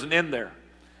story doesn't end there.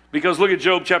 Because look at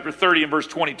Job chapter 30 and verse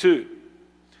 22.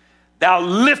 Thou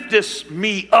liftest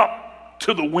me up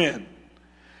to the wind.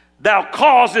 Thou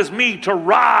causest me to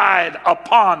ride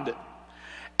upon it,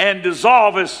 and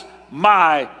dissolvest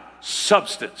my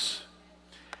substance.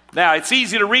 Now, it's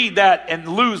easy to read that and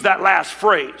lose that last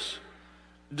phrase.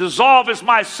 Dissolvest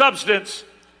my substance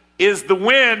is the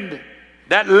wind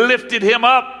that lifted him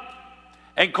up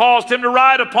and caused him to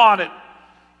ride upon it,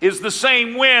 is the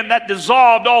same wind that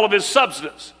dissolved all of his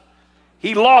substance.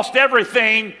 He lost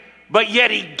everything, but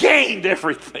yet he gained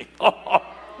everything.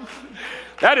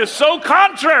 That is so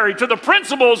contrary to the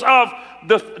principles of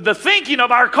the thinking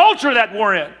of our culture that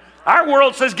we're in. Our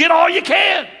world says, get all you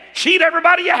can. Cheat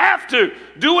everybody you have to.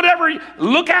 Do whatever.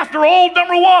 Look after old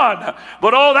number one.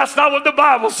 But that's not what the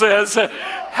Bible says.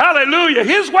 Hallelujah.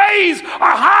 His ways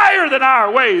are higher than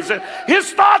our ways.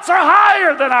 His thoughts are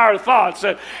higher than our thoughts.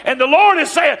 And the Lord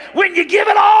is saying, when you give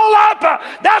it all up,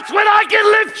 that's when I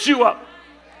can lift you up.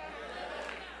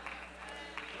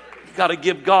 You've got to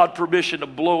give God permission to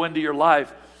blow into your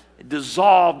life. It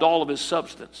dissolved all of his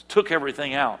substance, took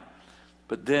everything out,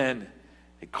 but then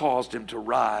it caused him to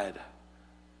ride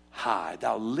high.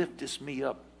 Thou liftest me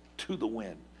up to the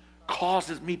wind,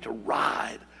 causes me to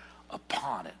ride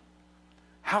upon it.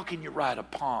 How can you ride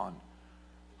upon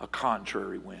a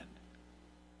contrary wind?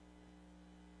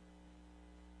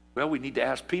 Well, we need to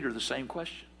ask Peter the same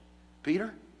question.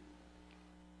 Peter,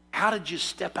 how did you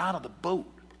step out of the boat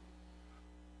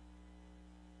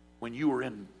when you were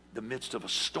in the midst of a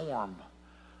storm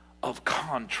of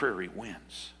contrary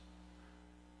winds?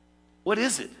 What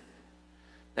is it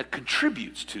that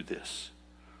contributes to this?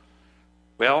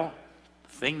 Well, the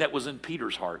thing that was in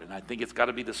Peter's heart, and I think it's got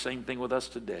to be the same thing with us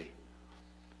today,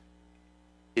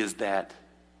 is that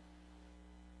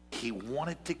he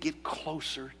wanted to get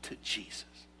closer to Jesus.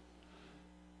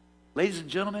 Ladies and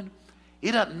gentlemen,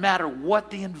 it doesn't matter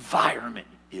what the environment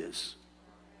is.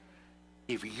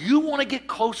 If you want to get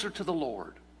closer to the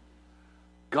Lord,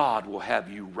 God will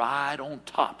have you ride on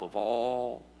top of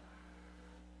all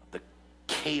the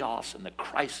chaos and the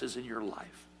crisis in your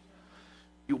life.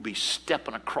 You'll be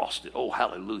stepping across it. Oh,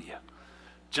 hallelujah.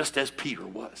 Just as Peter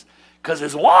was. Because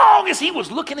as long as he was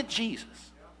looking at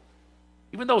Jesus,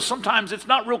 even though sometimes it's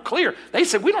not real clear, they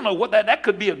said, we don't know what that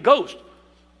could be a ghost.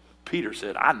 Peter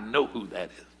said, I know who that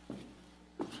is.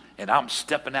 And I'm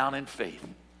stepping out in faith.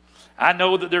 I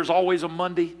know that there's always a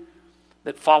Monday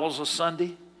that follows a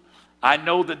Sunday. I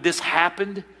know that this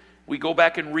happened. We go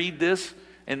back and read this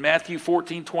in Matthew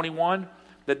 14:21,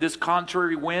 that this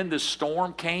contrary wind, this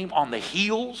storm came on the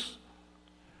heels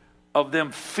of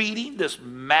them feeding this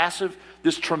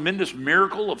tremendous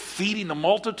miracle of feeding the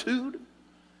multitude.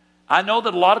 I know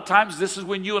that a lot of times this is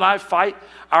when you and I fight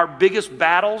our biggest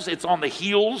battles. It's on the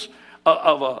heels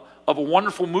of a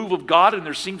wonderful move of God, and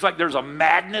there seems like there's a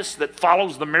madness that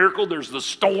follows the miracle. There's the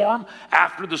storm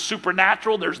after the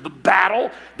supernatural. There's the battle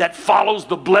that follows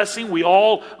the blessing. We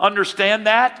all understand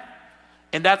that.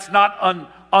 And that's not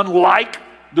unlike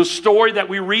the story that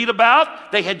we read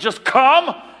about. They had just come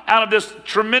out of this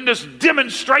tremendous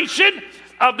demonstration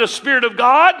of the Spirit of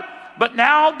God, but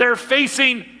now they're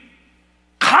facing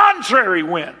contrary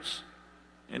winds.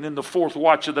 And in the fourth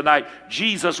watch of the night,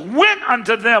 Jesus went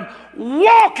unto them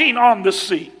walking on the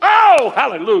sea. Oh,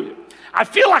 hallelujah. I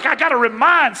feel like I got to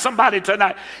remind somebody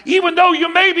tonight, even though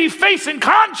you may be facing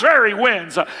contrary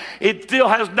winds, it still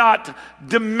has not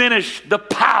diminished the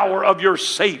power of your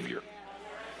Savior.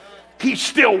 He's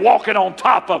still walking on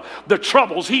top of the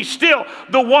troubles. He's still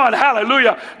the one,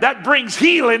 hallelujah, that brings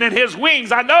healing in his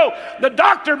wings. I know the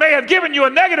doctor may have given you a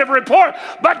negative report,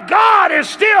 but God is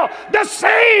still the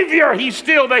Savior. He's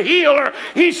still the healer.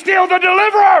 He's still the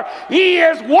deliverer. He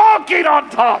is walking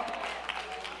on top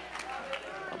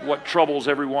of what troubles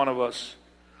every one of us.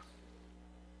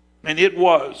 And it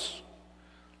was,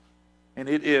 and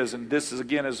it is, and this is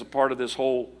again as a part of this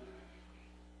whole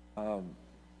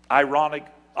ironic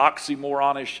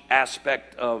oxymoronish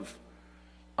aspect of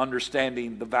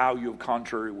understanding the value of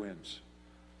contrary winds.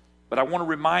 But I want to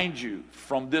remind you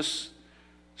from this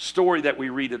story that we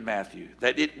read in Matthew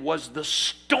that it was the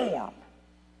storm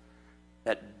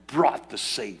that brought the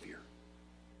Savior.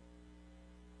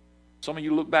 Some of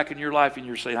you look back in your life and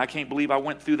you're saying, I can't believe I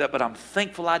went through that, but I'm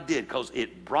thankful I did because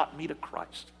it brought me to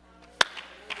Christ.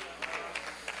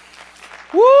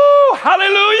 Woo!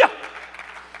 Hallelujah!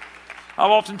 I've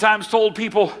oftentimes told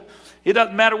people, it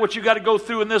doesn't matter what you got to go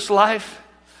through in this life.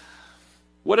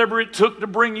 Whatever it took to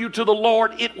bring you to the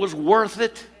Lord, it was worth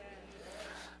it.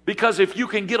 Because if you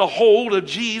can get a hold of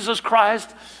Jesus Christ,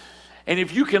 and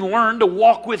if you can learn to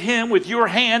walk with Him with your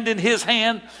hand in His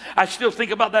hand, I still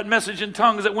think about that message in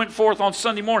tongues that went forth on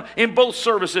Sunday morning in both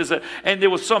services, and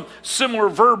there was some similar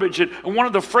verbiage. And one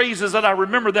of the phrases that I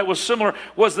remember that was similar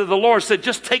was that the Lord said,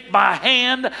 just take my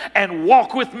hand and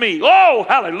walk with me. Oh,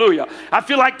 hallelujah. I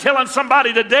feel like telling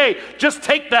somebody today, just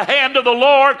take the hand of the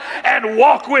Lord and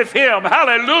walk with Him.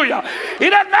 Hallelujah. It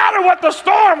doesn't matter what the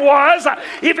storm was.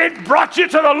 If it brought you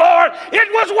to the Lord,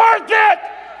 it was worth it.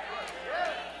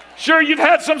 Sure, you've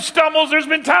had some stumbles. There's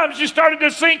been times you started to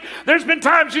sink. There's been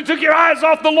times you took your eyes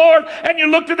off the Lord and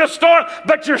you looked at the storm,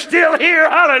 but you're still here.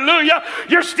 Hallelujah.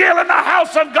 You're still in the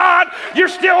house of God. You're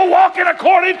still walking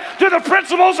according to the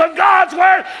principles of God's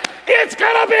word. It's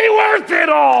going to be worth it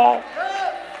all.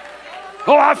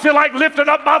 Oh, I feel like lifting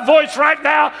up my voice right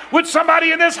now. Would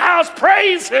somebody in this house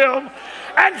praise Him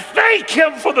and thank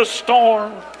Him for the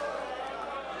storm?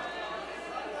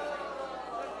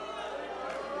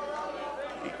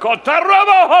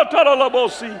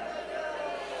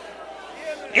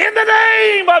 In the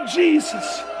name of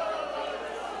Jesus.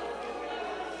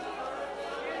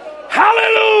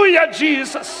 Hallelujah,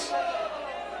 Jesus.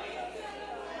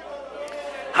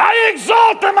 I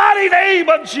exalt the mighty name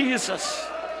of Jesus.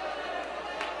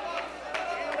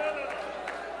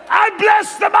 I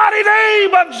bless the mighty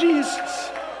name of Jesus.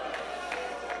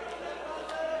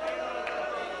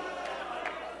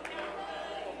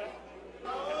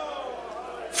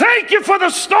 Thank you for the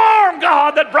storm,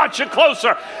 God, that brought you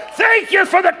closer. Thank you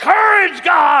for the courage,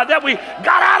 God, that we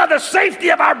got out of the safety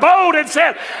of our boat and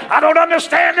said, I don't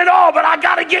understand it all, but I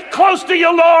got to get close to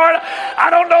you, Lord. I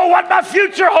don't know what my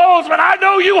future holds, but I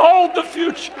know you hold the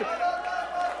future.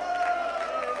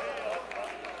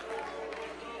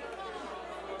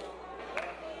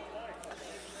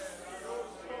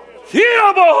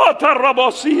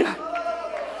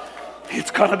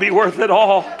 It's going to be worth it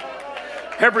all.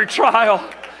 Every trial,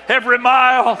 every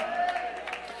mile,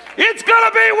 it's going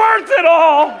to be worth it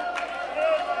all.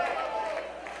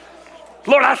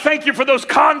 Lord, I thank you for those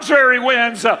contrary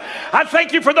winds. I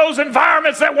thank you for those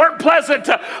environments that weren't pleasant.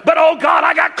 But oh God,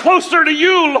 I got closer to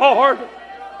you, Lord.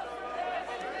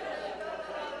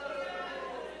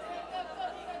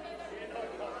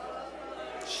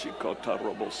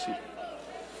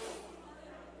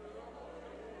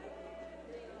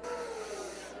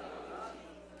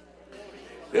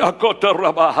 In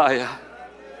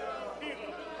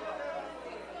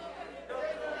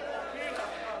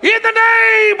the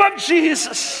name of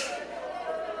Jesus.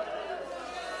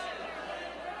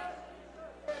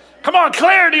 Come on,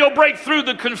 clarity will break through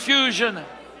the confusion.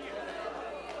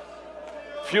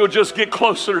 If you'll just get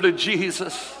closer to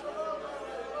Jesus.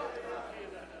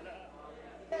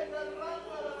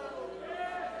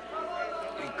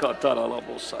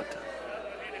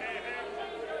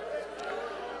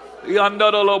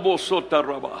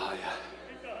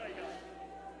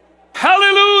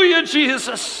 Hallelujah,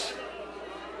 Jesus.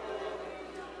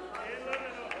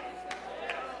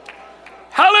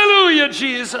 Hallelujah,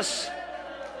 Jesus.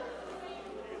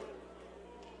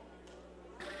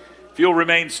 If you'll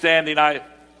remain standing, I've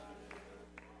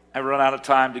run out of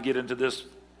time to get into this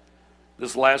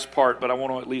last part, but I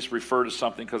want to at least refer to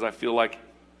something because I feel like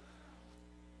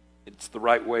it's the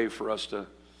right way for us to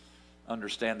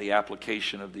understand the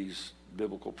application of these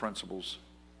biblical principles.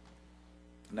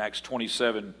 In Acts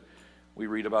 27, we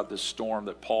read about this storm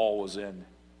that Paul was in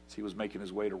as he was making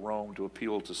his way to Rome to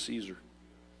appeal to Caesar.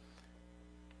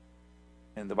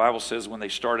 And the Bible says when they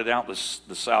started out, the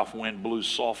south wind blew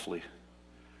softly,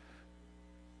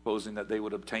 supposing that they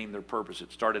would obtain their purpose.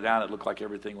 It started out, it looked like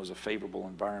everything was a favorable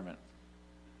environment.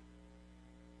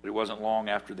 But it wasn't long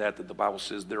after that the Bible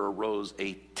says there arose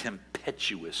a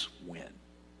tempestuous wind.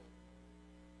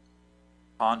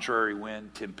 Contrary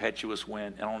wind, tempestuous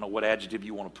wind. I don't know what adjective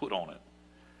you want to put on it.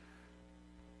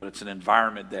 But it's an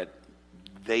environment that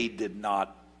they did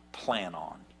not plan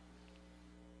on.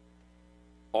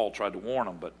 Paul tried to warn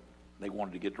them, but they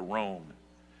wanted to get to Rome.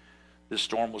 This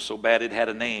storm was so bad it had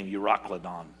a name,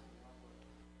 Euroclydon.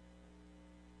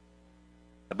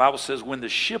 The Bible says, when the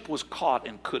ship was caught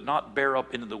and could not bear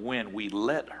up into the wind, we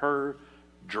let her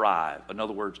drive. In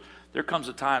other words, there comes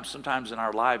a time sometimes in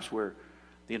our lives where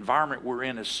the environment we're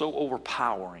in is so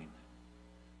overpowering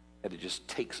that it just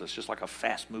takes us, just like a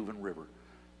fast-moving river.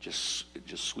 It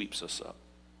just sweeps us up.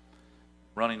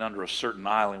 Running under a certain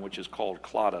island, which is called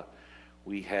Clauda,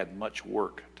 we had much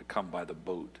work to come by the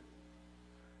boat.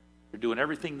 They're doing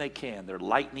everything they can. They're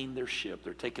lightening their ship.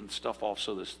 They're taking stuff off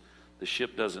so the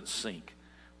ship doesn't sink.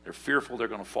 They're fearful they're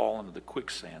going to fall into the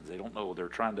quicksands. They don't know. They're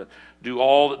trying to do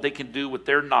all that they can do with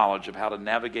their knowledge of how to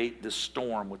navigate this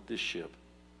storm with this ship.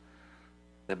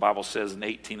 The Bible says in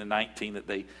 18 and 19 that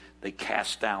they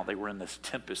cast down. They were in this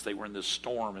tempest. They were in this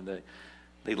storm, and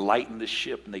they lightened the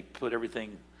ship, and they put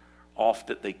everything off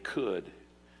that they could.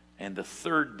 And the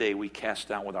third day we cast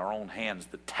down with our own hands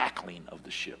the tackling of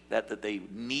the ship, that they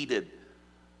needed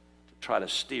to try to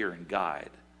steer and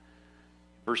guide.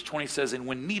 Verse 20 says, and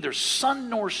when neither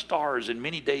sun nor stars in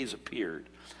many days appeared,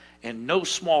 and no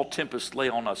small tempest lay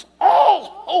on us, all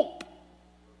hope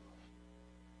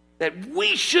that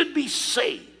we should be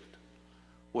saved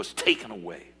was taken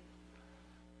away.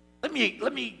 Let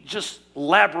me just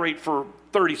elaborate for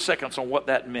 30 seconds on what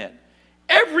that meant.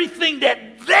 Everything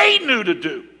that they knew to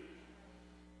do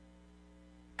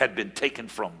had been taken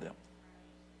from them.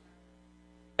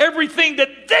 Everything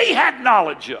that they had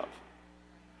knowledge of.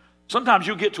 Sometimes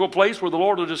you'll get to a place where the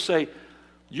Lord will just say,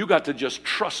 you got to just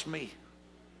trust me.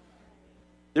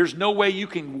 There's no way you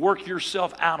can work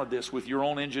yourself out of this with your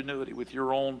own ingenuity, with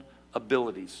your own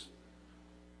abilities.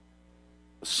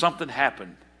 Something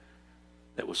happened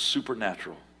that was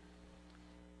supernatural.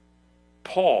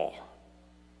 Paul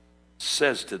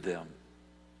says to them,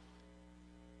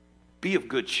 be of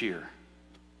good cheer.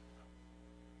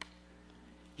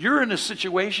 You're in a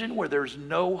situation where there's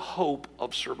no hope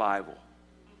of survival.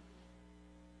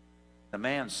 The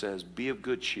man says, be of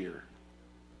good cheer.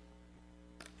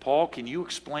 Paul, can you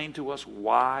explain to us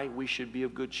why we should be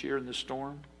of good cheer in this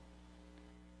storm?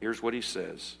 Here's what he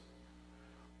says.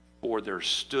 For there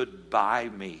stood by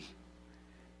me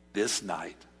this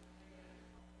night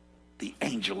the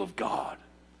angel of God,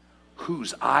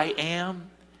 whose I am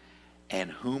and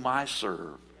whom I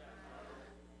serve,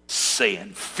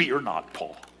 saying, fear not,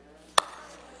 Paul.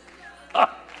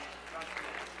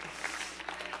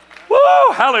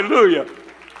 Woo, hallelujah.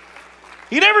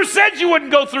 He never said you wouldn't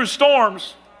go through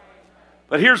storms.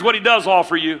 But here's what he does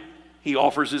offer you. He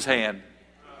offers his hand.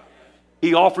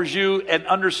 He offers you an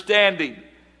understanding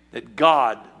that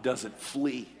God doesn't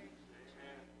flee.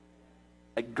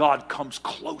 That God comes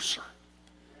closer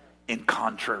in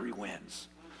contrary winds.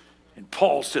 And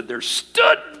Paul said, there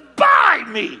stood by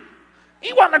me.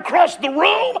 He wasn't across the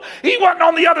room. He wasn't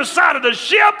on the other side of the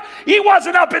ship. He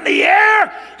wasn't up in the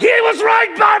air. He was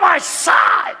right by my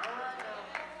side.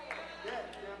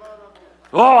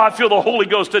 Oh, I feel the Holy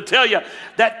Ghost to tell you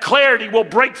that clarity will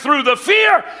break through the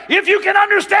fear if you can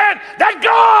understand that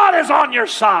God is on your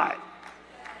side.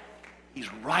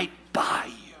 He's right by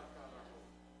you.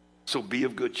 So be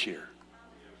of good cheer.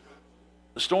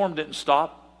 The storm didn't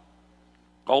stop.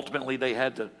 Ultimately, they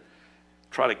had to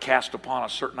try to cast upon a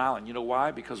certain island. You know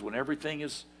why? Because when everything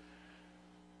is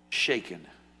shaken,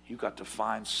 you got to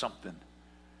find something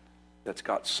that's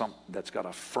got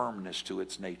a firmness to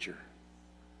its nature.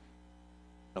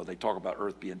 You know, they talk about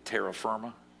earth being terra firma.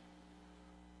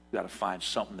 You got to find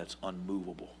something that's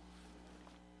unmovable.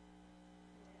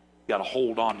 You got to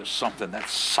hold on to something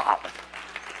that's solid.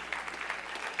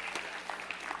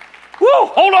 Woo!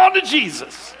 Hold on to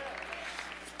Jesus.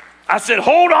 I said,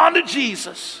 hold on to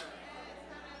Jesus.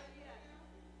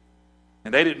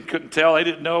 And they couldn't tell, they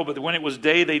didn't know, but when it was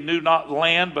day, they knew not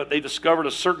land, but they discovered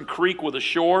a certain creek with a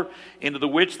shore, into the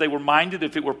which they were minded,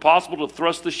 if it were possible, to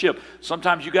thrust the ship.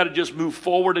 Sometimes you got to just move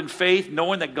forward in faith,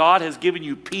 knowing that God has given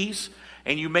you peace,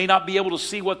 and you may not be able to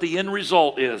see what the end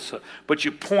result is, but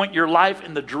you point your life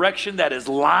in the direction that is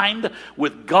lined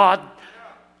with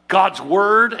God's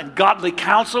word and godly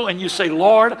counsel, and you say,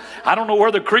 Lord, I don't know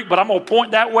where the creek, but I'm going to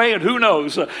point that way, and who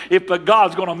knows if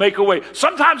God's going to make a way.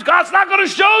 Sometimes God's not going to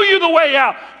show you the way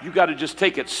out. You got to just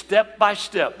take it step by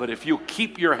step, but if you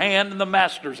keep your hand in the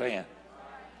master's hand,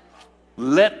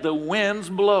 let the winds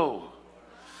blow.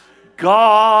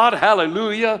 God,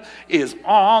 hallelujah, is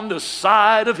on the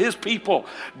side of his people.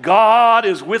 God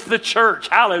is with the church,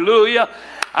 hallelujah.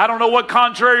 I don't know what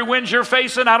contrary winds you're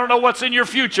facing. I don't know what's in your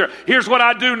future. Here's what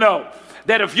I do know.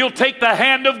 That if you'll take the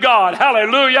hand of God,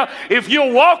 hallelujah, if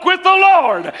you'll walk with the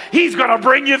Lord, he's going to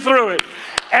bring you through it.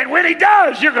 And when he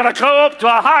does, you're going to go up to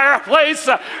a higher place.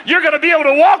 You're going to be able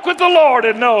to walk with the Lord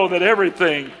and know that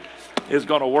everything is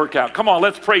going to work out. Come on,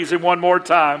 let's praise him one more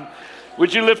time.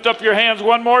 Would you lift up your hands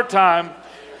one more time?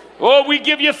 Oh, we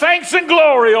give you thanks and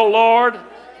glory, oh Lord.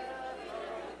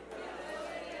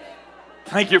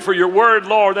 Thank you for your word,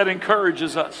 Lord, that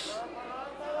encourages us.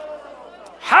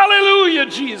 Hallelujah,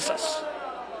 Jesus.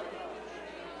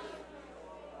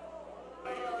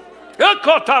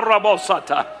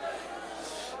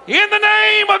 In the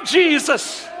name of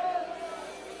Jesus,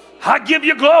 I give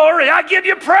you glory. I give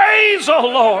you praise, oh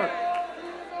Lord.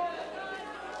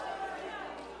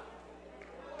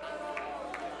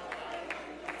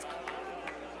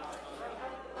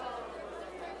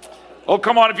 Oh,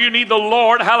 come on, if you need the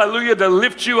Lord, hallelujah, to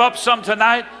lift you up some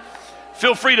tonight,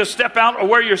 feel free to step out or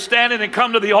where you're standing and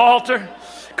come to the altar.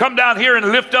 Come down here and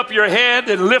lift up your head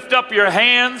and lift up your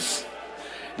hands.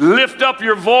 Lift up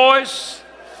your voice.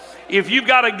 If you've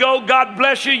got to go, God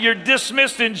bless you. You're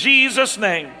dismissed in Jesus'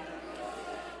 name.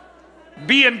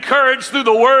 Be encouraged through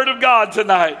the word of God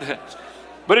tonight.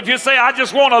 But if you say, I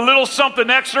just want a little something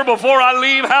extra before I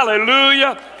leave,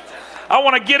 hallelujah. I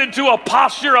want to get into a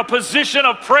posture, a position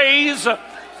of praise.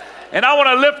 And I want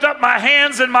to lift up my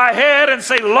hands and my head and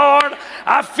say, Lord,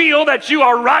 I feel that you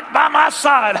are right by my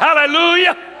side.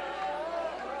 Hallelujah.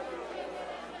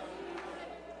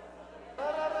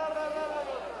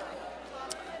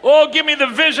 Oh, give me the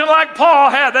vision like Paul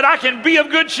had, that I can be of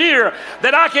good cheer,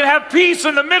 that I can have peace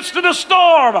in the midst of the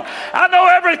storm. I know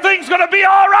everything's going to be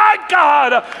all right,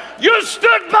 God. You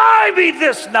stood by me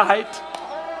this night.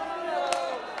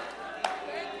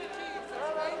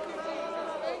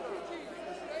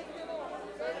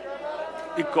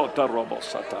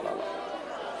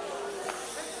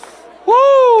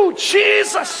 Woo,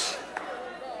 Jesus.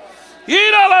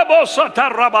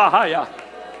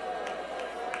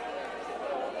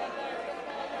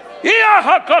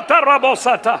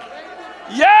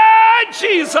 Yeah,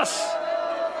 Jesus.